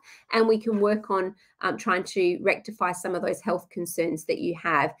health, and we can work on trying to rectify some of those health concerns that you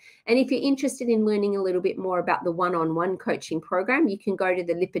have. And if you're interested in learning a little bit more about the one-on-one coaching program, you can go to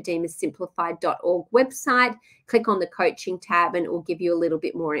the lipedemasimplified.org website, click on the coaching tab, and it will give you a little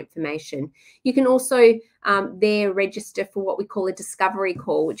bit more information. You can also there register for what we call a discovery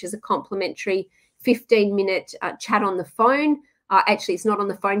call, which is a complimentary 15-minute chat on the phone. Actually, it's not on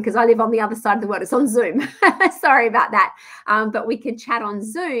the phone because I live on the other side of the world. It's on Zoom. Sorry about that. But we can chat on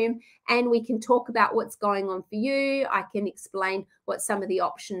Zoom and we can talk about what's going on for you. I can explain what some of the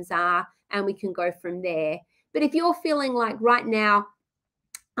options are and we can go from there. But if you're feeling like right now,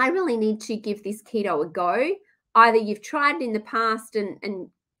 I really need to give this keto a go, either you've tried it in the past and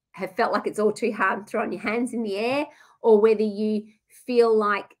have felt like it's all too hard and throwing your hands in the air, or whether you feel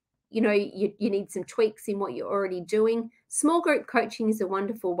like you need some tweaks in what you're already doing. Small group coaching is a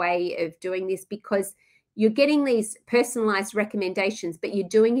wonderful way of doing this because you're getting these personalized recommendations, but you're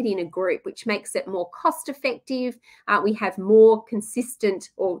doing it in a group, which makes it more cost effective. We have more consistent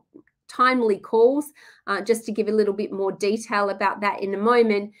or timely calls, just to give a little bit more detail about that in a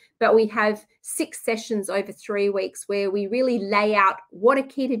moment. But we have 6 sessions over 3 weeks where we really lay out what a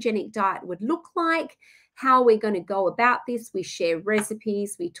ketogenic diet would look like, how we're going to go about this. We share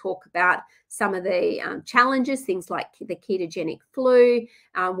recipes. We talk about some of the challenges, things like the ketogenic flu,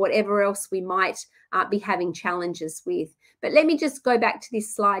 whatever else we might be having challenges with. But let me just go back to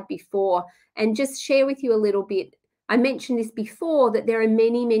this slide before and just share with you a little bit. I mentioned this before, that there are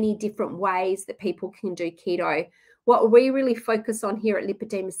many, many different ways that people can do keto. What we really focus on here at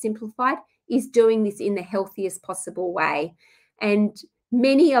Lipedema Simplified is doing this in the healthiest possible way. And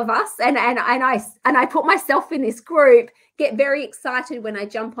many of us, and I put myself in this group, get very excited when I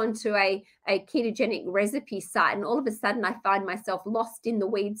jump onto a ketogenic recipe site, and all of a sudden I find myself lost in the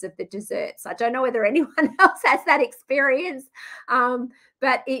weeds of the desserts. I don't know whether anyone else has that experience,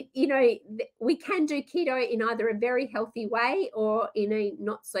 but we can do keto in either a very healthy way or in a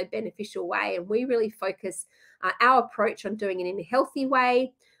not so beneficial way, and we really focus our approach on doing it in a healthy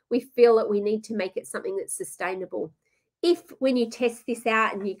way. We feel that we need to make it something that's sustainable. If when you test this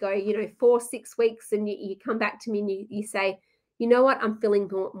out and you go, 4-6 weeks and you come back to me and you say, you know what, I'm feeling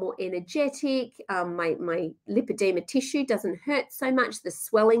more energetic, my lipedema tissue doesn't hurt so much, the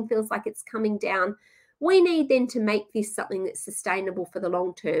swelling feels like it's coming down, we need then to make this something that's sustainable for the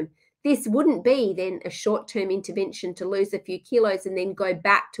long term. This wouldn't be then a short-term intervention to lose a few kilos and then go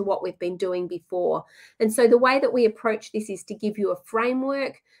back to what we've been doing before. And so the way that we approach this is to give you a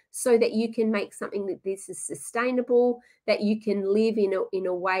framework so that you can make something that this is sustainable, that you can live in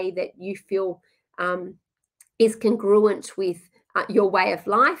a way that you feel is congruent with your way of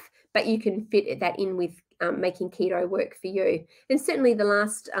life, but you can fit that in with making keto work for you. And certainly the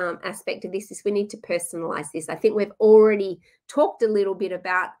last aspect of this is we need to personalize this. I think we've already talked a little bit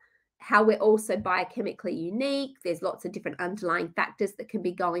about how we're also biochemically unique. There's lots of different underlying factors that can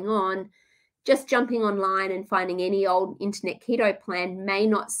be going on. Just jumping online and finding any old internet keto plan may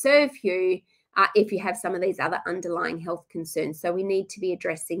not serve you if you have some of these other underlying health concerns. So we need to be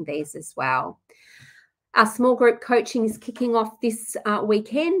addressing these as well. Our small group coaching is kicking off this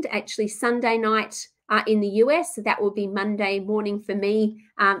weekend, actually Sunday night in the US. So that will be Monday morning for me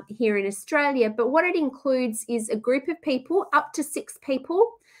here in Australia. But what it includes is a group of people, up to 6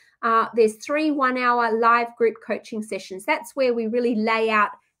 people. There's 3 one-hour live group coaching sessions. That's where we really lay out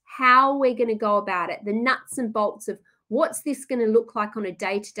how we're going to go about it, the nuts and bolts of what's this going to look like on a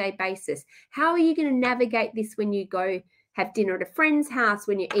day-to-day basis. How are you going to navigate this when you go have dinner at a friend's house,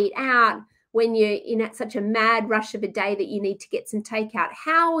 when you eat out, when you're in such a mad rush of a day that you need to get some takeout?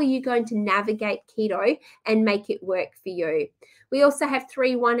 How are you going to navigate keto and make it work for you? We also have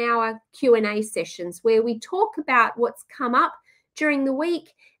 3 one-hour Q&A sessions where we talk about what's come up during the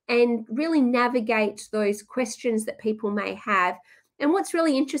week and really navigate those questions that people may have. And what's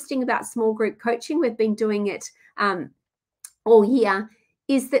really interesting about small group coaching, we've been doing it all year,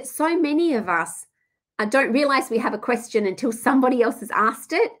 is that so many of us don't realize we have a question until somebody else has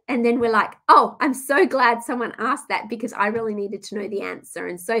asked it. And then we're like, oh, I'm so glad someone asked that because I really needed to know the answer.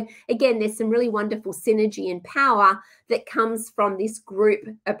 And so again, there's some really wonderful synergy and power that comes from this group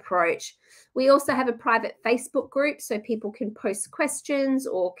approach. We also have a private Facebook group so people can post questions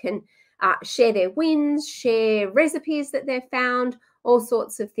or can share their wins, share recipes that they've found, all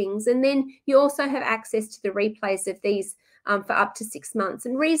sorts of things. And then you also have access to the replays of these for up to 6 months.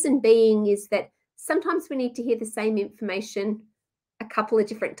 And reason being is that sometimes we need to hear the same information a couple of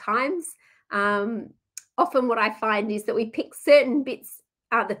different times. Often what I find is that we pick certain bits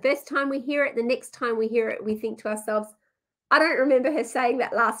the first time we hear it, the next time we hear it, we think to ourselves, I don't remember her saying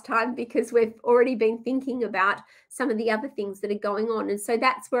that last time, because we've already been thinking about some of the other things that are going on. And so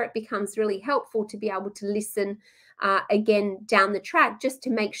that's where it becomes really helpful to be able to listen again down the track, just to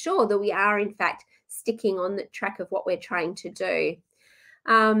make sure that we are in fact sticking on the track of what we're trying to do.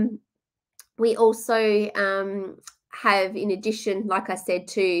 We also have, in addition, like I said,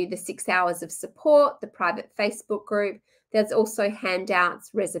 to the 6 hours of support, the private Facebook group, there's also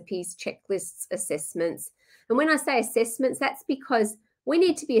handouts, recipes, checklists, assessments. And when I say assessments, that's because we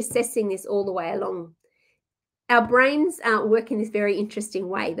need to be assessing this all the way along. Our brains work in this very interesting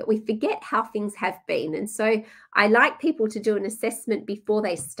way that we forget how things have been. And so I like people to do an assessment before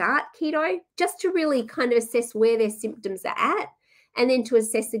they start keto, just to really kind of assess where their symptoms are at, and then to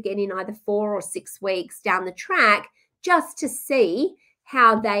assess again in either 4 or 6 weeks down the track, just to see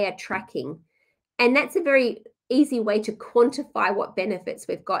how they are tracking. And that's a very easy way to quantify what benefits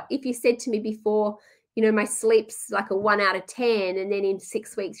we've got. If you said to me before, you know, my sleep's like a 1 out of 10, and then in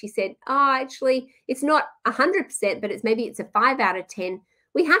 6 weeks you said, oh, actually it's not 100%, but maybe it's a 5 out of 10.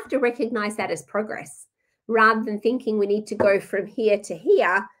 We have to recognize that as progress rather than thinking we need to go from here to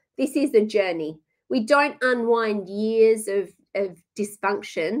here. This is a journey. We don't unwind years of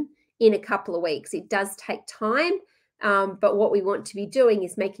dysfunction in a couple of weeks. It does take time, but what we want to be doing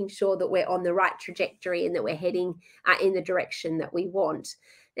is making sure that we're on the right trajectory and that we're heading in the direction that we want.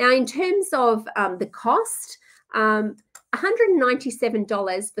 Now, in terms of the cost,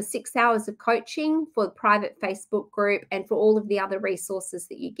 $197 for 6 hours of coaching for the private Facebook group and for all of the other resources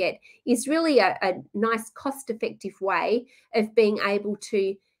that you get is really a nice cost-effective way of being able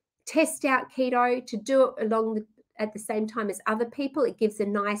to test out keto, to do it at the same time as other people. It gives a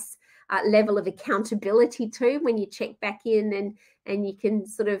nice level of accountability too when you check back in, and you can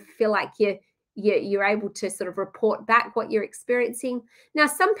sort of feel like you're able to sort of report back what you're experiencing. Now,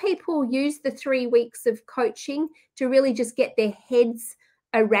 some people use the 3 weeks of coaching to really just get their heads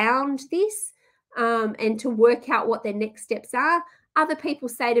around this and to work out what their next steps are. Other people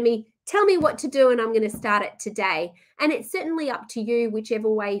say to me, tell me what to do and I'm going to start it today. And it's certainly up to you, whichever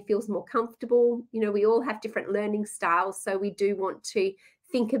way feels more comfortable. You know, we all have different learning styles, so we do want to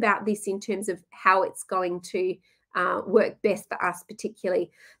think about this in terms of how it's going to work best for us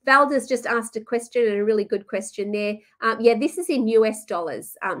particularly. Valda's just asked a question, and a really good question there. Yeah, this is in US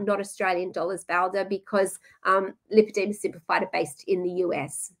dollars, not Australian dollars, Valda, because Lipedema Simplified are based in the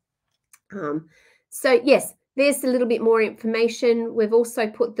US. So yes, there's a little bit more information. We've also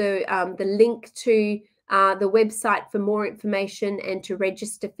put the link to the website for more information and to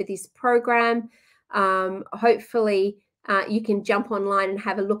register for this program. Hopefully you can jump online and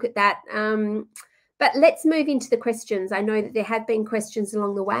have a look at that. But let's move into the questions. I know that there have been questions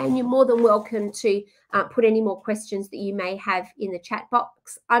along the way, and you're more than welcome to put any more questions that you may have in the chat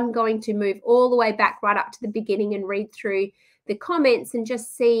box. I'm going to move all the way back right up to the beginning and read through the comments and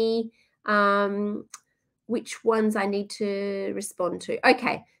just see which ones I need to respond to.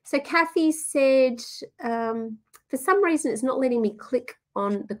 Okay, so Kathy said, for some reason, it's not letting me click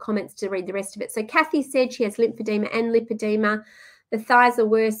on the comments to read the rest of it. So Kathy said she has lymphedema and lipedema. The thighs are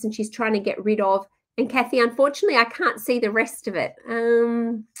worse and she's trying to get rid of. And Kathy, unfortunately, I can't see the rest of it.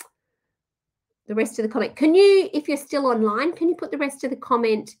 The rest of the comment. Can you, if you're still online, can you put the rest of the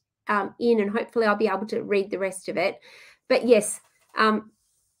comment in, and hopefully I'll be able to read the rest of it. But yes,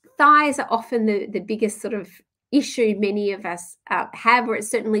 thighs are often the biggest sort of issue many of us have, or it's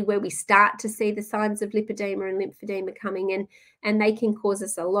certainly where we start to see the signs of lipedema and lymphedema coming in, and they can cause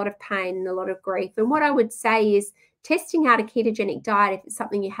us a lot of pain and a lot of grief. And what I would say is testing out a ketogenic diet, if it's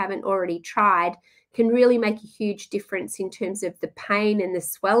something you haven't already tried, can really make a huge difference in terms of the pain and the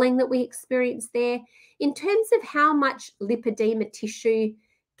swelling that we experience there. In terms of how much lipedema tissue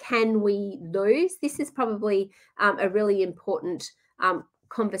can we lose? This is probably a really important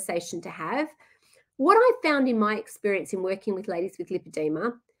conversation to have. What I found in my experience in working with ladies with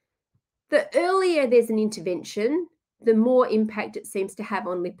lipedema, the earlier there's an intervention, the more impact it seems to have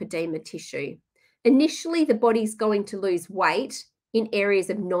on lipedema tissue. Initially, the body's going to lose weight in areas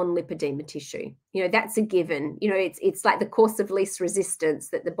of non-lipedema tissue. You know, that's a given. You know, it's like the course of least resistance,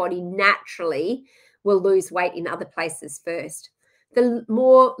 that the body naturally will lose weight in other places first. The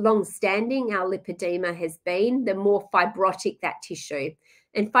more long-standing our lipedema has been, the more fibrotic that tissue.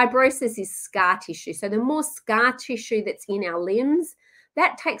 And fibrosis is scar tissue. So the more scar tissue that's in our limbs,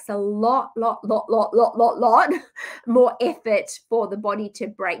 that takes a lot more effort for the body to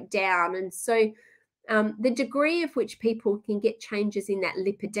break down. And so the degree of which people can get changes in that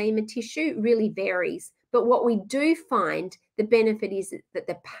lipedema tissue really varies. But what we do find, the benefit is that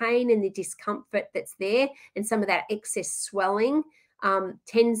the pain and the discomfort that's there and some of that excess swelling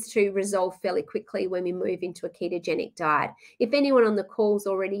tends to resolve fairly quickly when we move into a ketogenic diet. If anyone on the call is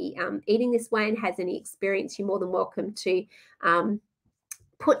already eating this way and has any experience, you're more than welcome to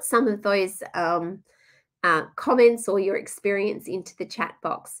put some of those comments or your experience into the chat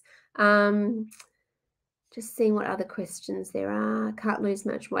box. Just seeing what other questions there are. Can't lose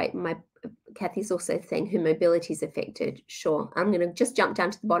much weight. Kathy's also saying her mobility is affected. Sure. I'm going to just jump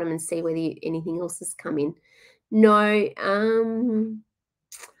down to the bottom and see whether anything else has come in. No.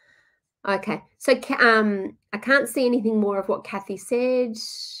 Okay. So I can't see anything more of what Kathy said.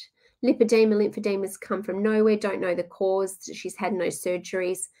 Lipedema, lymphedemas come from nowhere. Don't know the cause. She's had no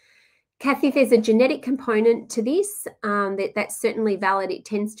surgeries. Kathy, if there's a genetic component to this, that's certainly valid. It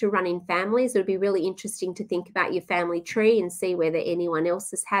tends to run in families. It would be really interesting to think about your family tree and see whether anyone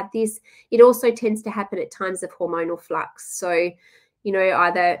else has had this. It also tends to happen at times of hormonal flux. So, you know,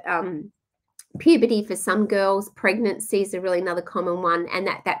 either puberty for some girls, pregnancies are really another common one, and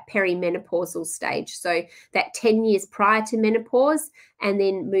that perimenopausal stage. So that 10 years prior to menopause and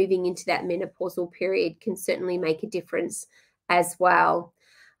then moving into that menopausal period can certainly make a difference as well.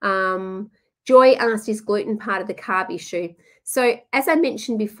 Joy asked, is gluten part of the carb issue? So as I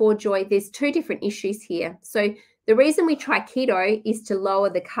mentioned before, Joy, there's two different issues here. So the reason we try keto is to lower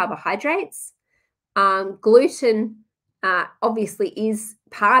the carbohydrates. Gluten obviously is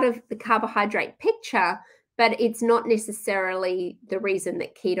part of the carbohydrate picture, but it's not necessarily the reason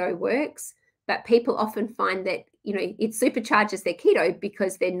that keto works. But people often find that, you know, it supercharges their keto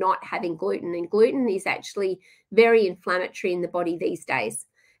because they're not having gluten, and gluten is actually very inflammatory in the body these days.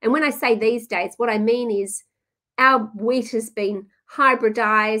 And when I say these days, what I mean is our wheat has been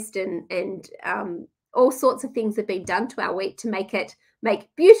hybridized and all sorts of things have been done to our wheat to make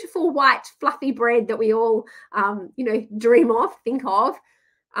beautiful white fluffy bread that we all, you know, dream of, think of.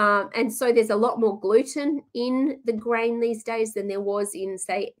 And so there's a lot more gluten in the grain these days than there was in,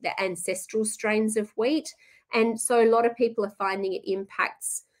 say, the ancestral strains of wheat. And so a lot of people are finding it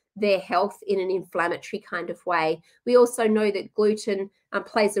impacts their health in an inflammatory kind of way. We also know that gluten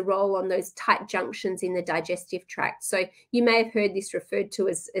plays a role on those tight junctions in the digestive tract. So you may have heard this referred to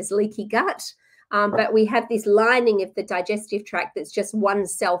as leaky gut, but we have this lining of the digestive tract that's just one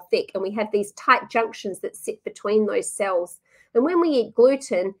cell thick, and we have these tight junctions that sit between those cells. And when we eat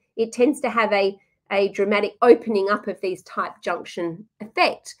gluten, it tends to have a dramatic opening up of these tight junction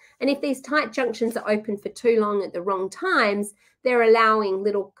effect. And if these tight junctions are open for too long at the wrong times, they're allowing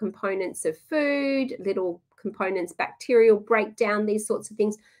little components of food, little components, bacterial breakdown, these sorts of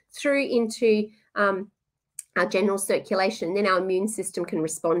things through into our general circulation. Then our immune system can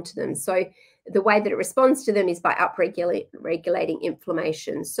respond to them. So the way that it responds to them is by upregulating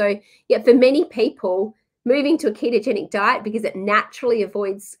inflammation. So yeah, for many people, moving to a ketogenic diet, because it naturally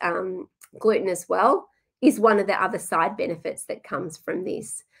avoids gluten as well, is one of the other side benefits that comes from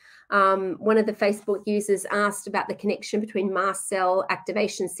this. One of the Facebook users asked about the connection between mast cell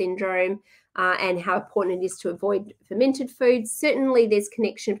activation syndrome and how important it is to avoid fermented foods. Certainly there's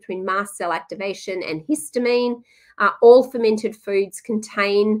connection between mast cell activation and histamine. All fermented foods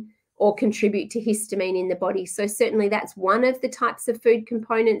contain or contribute to histamine in the body. So certainly that's one of the types of food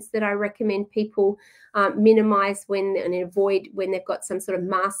components that I recommend people minimize and avoid when they've got some sort of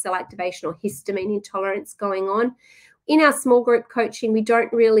mast cell activation or histamine intolerance going on. In our small group coaching, we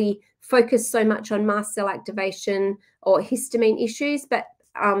don't really focus so much on mast cell activation or histamine issues, but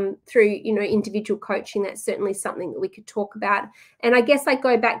through, you know, individual coaching, that's certainly something that we could talk about. And I guess I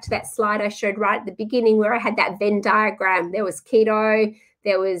go back to that slide I showed right at the beginning where I had that Venn diagram. There was keto,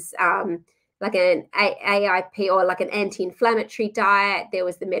 there was like an AIP or like an anti-inflammatory diet, there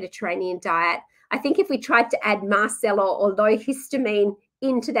was the Mediterranean diet. I think if we tried to add mast cell or low histamine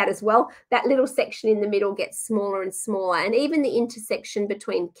into that as well. That little section in the middle gets smaller and smaller. And even the intersection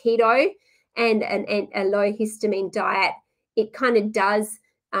between keto and a low histamine diet, it kind of does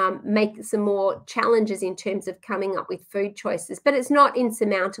make some more challenges in terms of coming up with food choices. But it's not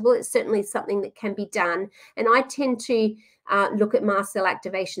insurmountable. It's certainly something that can be done. And I tend to look at mast cell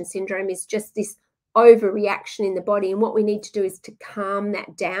activation syndrome as just this overreaction in the body. And what we need to do is to calm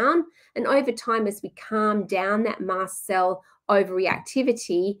that down. And over time, as we calm down that mast cell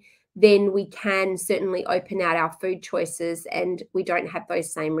overreactivity, then we can certainly open out our food choices and we don't have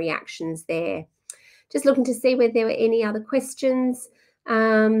those same reactions there. Just looking to see whether there were any other questions.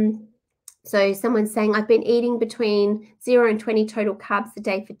 So someone's saying, I've been eating between 0 and 20 total carbs a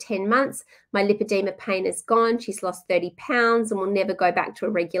day for 10 months. My lipedema pain is gone. She's lost 30 pounds and will never go back to a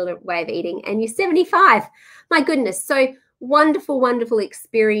regular way of eating. And you're 75. My goodness. So wonderful, wonderful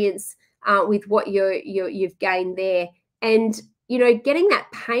experience with what you've gained there. And, you know, getting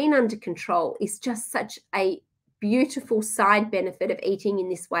that pain under control is just such a beautiful side benefit of eating in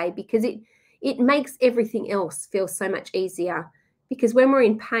this way, because it makes everything else feel so much easier. Because when we're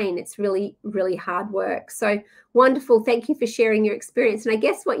in pain, it's really, really hard work. So wonderful. Thank you for sharing your experience. And I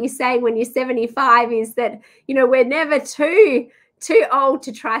guess what you're saying when you're 75 is that, you know, we're never too old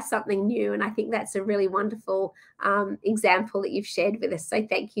to try something new. And I think that's a really wonderful example that you've shared with us. So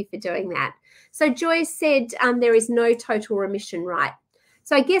thank you for doing that. So Joy said there is no total remission, right?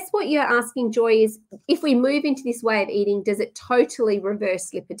 So I guess what you're asking, Joy, is if we move into this way of eating, does it totally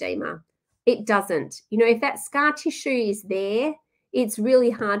reverse lipedema? It doesn't. You know, if that scar tissue is there, it's really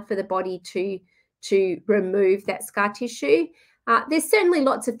hard for the body to remove that scar tissue. There's certainly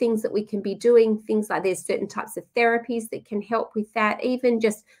lots of things that we can be doing, things like there's certain types of therapies that can help with that, even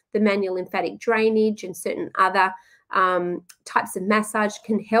just the manual lymphatic drainage and certain other types of massage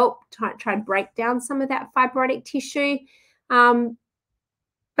can help try and break down some of that fibrotic tissue.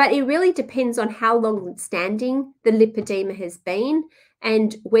 But it really depends on how long standing the lipedema has been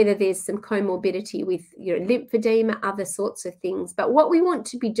and whether there's some comorbidity with, you know, lymphedema, other sorts of things. But what we want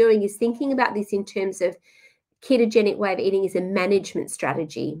to be doing is thinking about this in terms of ketogenic way of eating is a management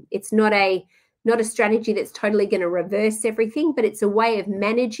strategy. It's not a strategy that's totally going to reverse everything, but it's a way of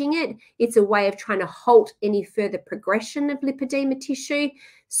managing it. It's a way of trying to halt any further progression of lipedema tissue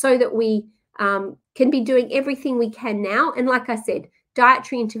so that we can be doing everything we can now. And like I said,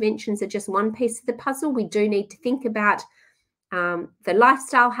 dietary interventions are just one piece of the puzzle. We do need to think about the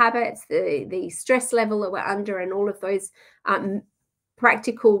lifestyle habits, the stress level that we're under, and all of those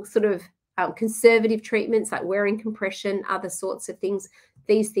practical sort of conservative treatments like wearing compression, other sorts of things.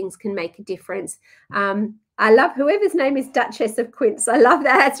 These things can make a difference. I love whoever's name is Duchess of Quince. I love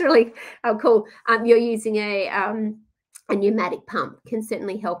that. That's really cool. You're using a pneumatic pump can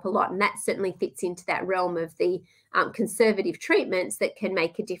certainly help a lot. And that certainly fits into that realm of the conservative treatments that can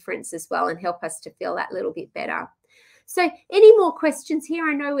make a difference as well and help us to feel that little bit better. So any more questions here?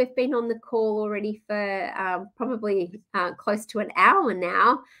 I know we've been on the call already for probably close to an hour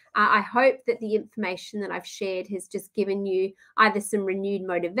now. I hope that the information that I've shared has just given you either some renewed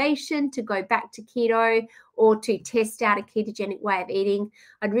motivation to go back to keto or to test out a ketogenic way of eating.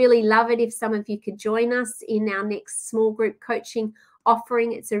 I'd really love it if some of you could join us in our next small group coaching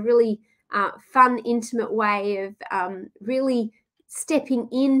offering. It's a really fun, intimate way of really stepping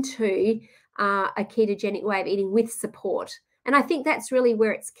into a ketogenic way of eating with support. And I think that's really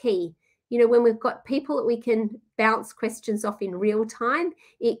where it's key. You know, when we've got people that we can bounce questions off in real time,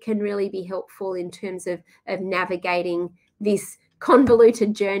 it can really be helpful in terms of navigating this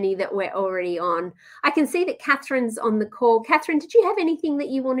convoluted journey that we're already on. I can see that Catherine's on the call. Catherine, did you have anything that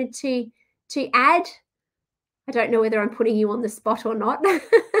you wanted to add? I don't know whether I'm putting you on the spot or not.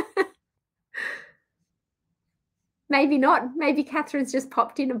 Maybe not. Maybe Catherine's just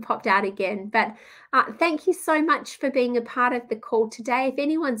popped in and popped out again. But thank you so much for being a part of the call today. If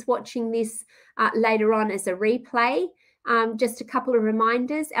anyone's watching this later on as a replay, just a couple of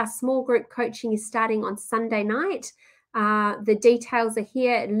reminders. Our small group coaching is starting on Sunday night. The details are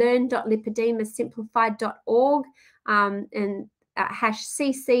here at learn.lipedemasimplified.org and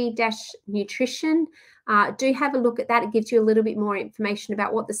 #cc-nutrition. Do have a look at that. It gives you a little bit more information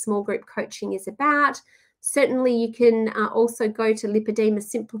about what the small group coaching is about. Certainly, you can also go to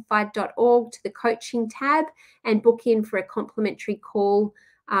lipedemasimplified.org to the coaching tab and book in for a complimentary call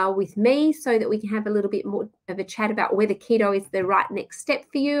with me so that we can have a little bit more of a chat about whether keto is the right next step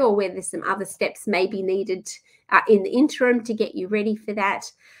for you or whether some other steps may be needed in the interim to get you ready for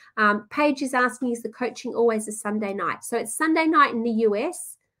that. Paige is asking, is the coaching always a Sunday night? So it's Sunday night in the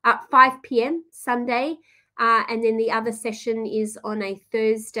US at 5 p.m. Sunday, and then the other session is on a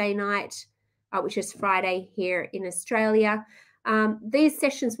Thursday night, which is Friday here in Australia. These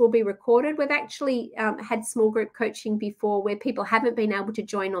sessions will be recorded. We've actually had small group coaching before where people haven't been able to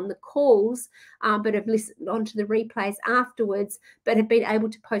join on the calls, but have listened onto the replays afterwards, but have been able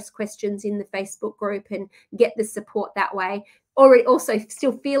to post questions in the Facebook group and get the support that way. Or also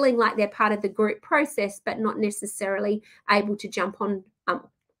still feeling like they're part of the group process, but not necessarily able to jump on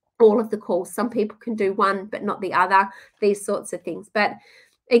all of the calls. Some people can do one, but not the other, these sorts of things. But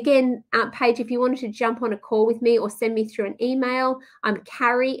again, Paige, if you wanted to jump on a call with me or send me through an email, I'm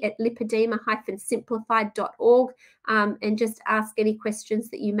Carrie@lipedema-simplified.org, and just ask any questions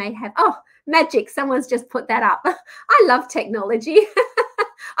that you may have. Oh, magic, someone's just put that up. I love technology.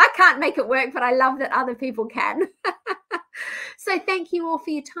 I can't make it work, but I love that other people can. So thank you all for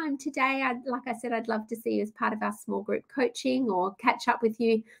your time today. Like I said, I'd love to see you as part of our small group coaching or catch up with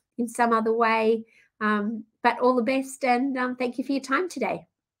you in some other way. But all the best, and thank you for your time today.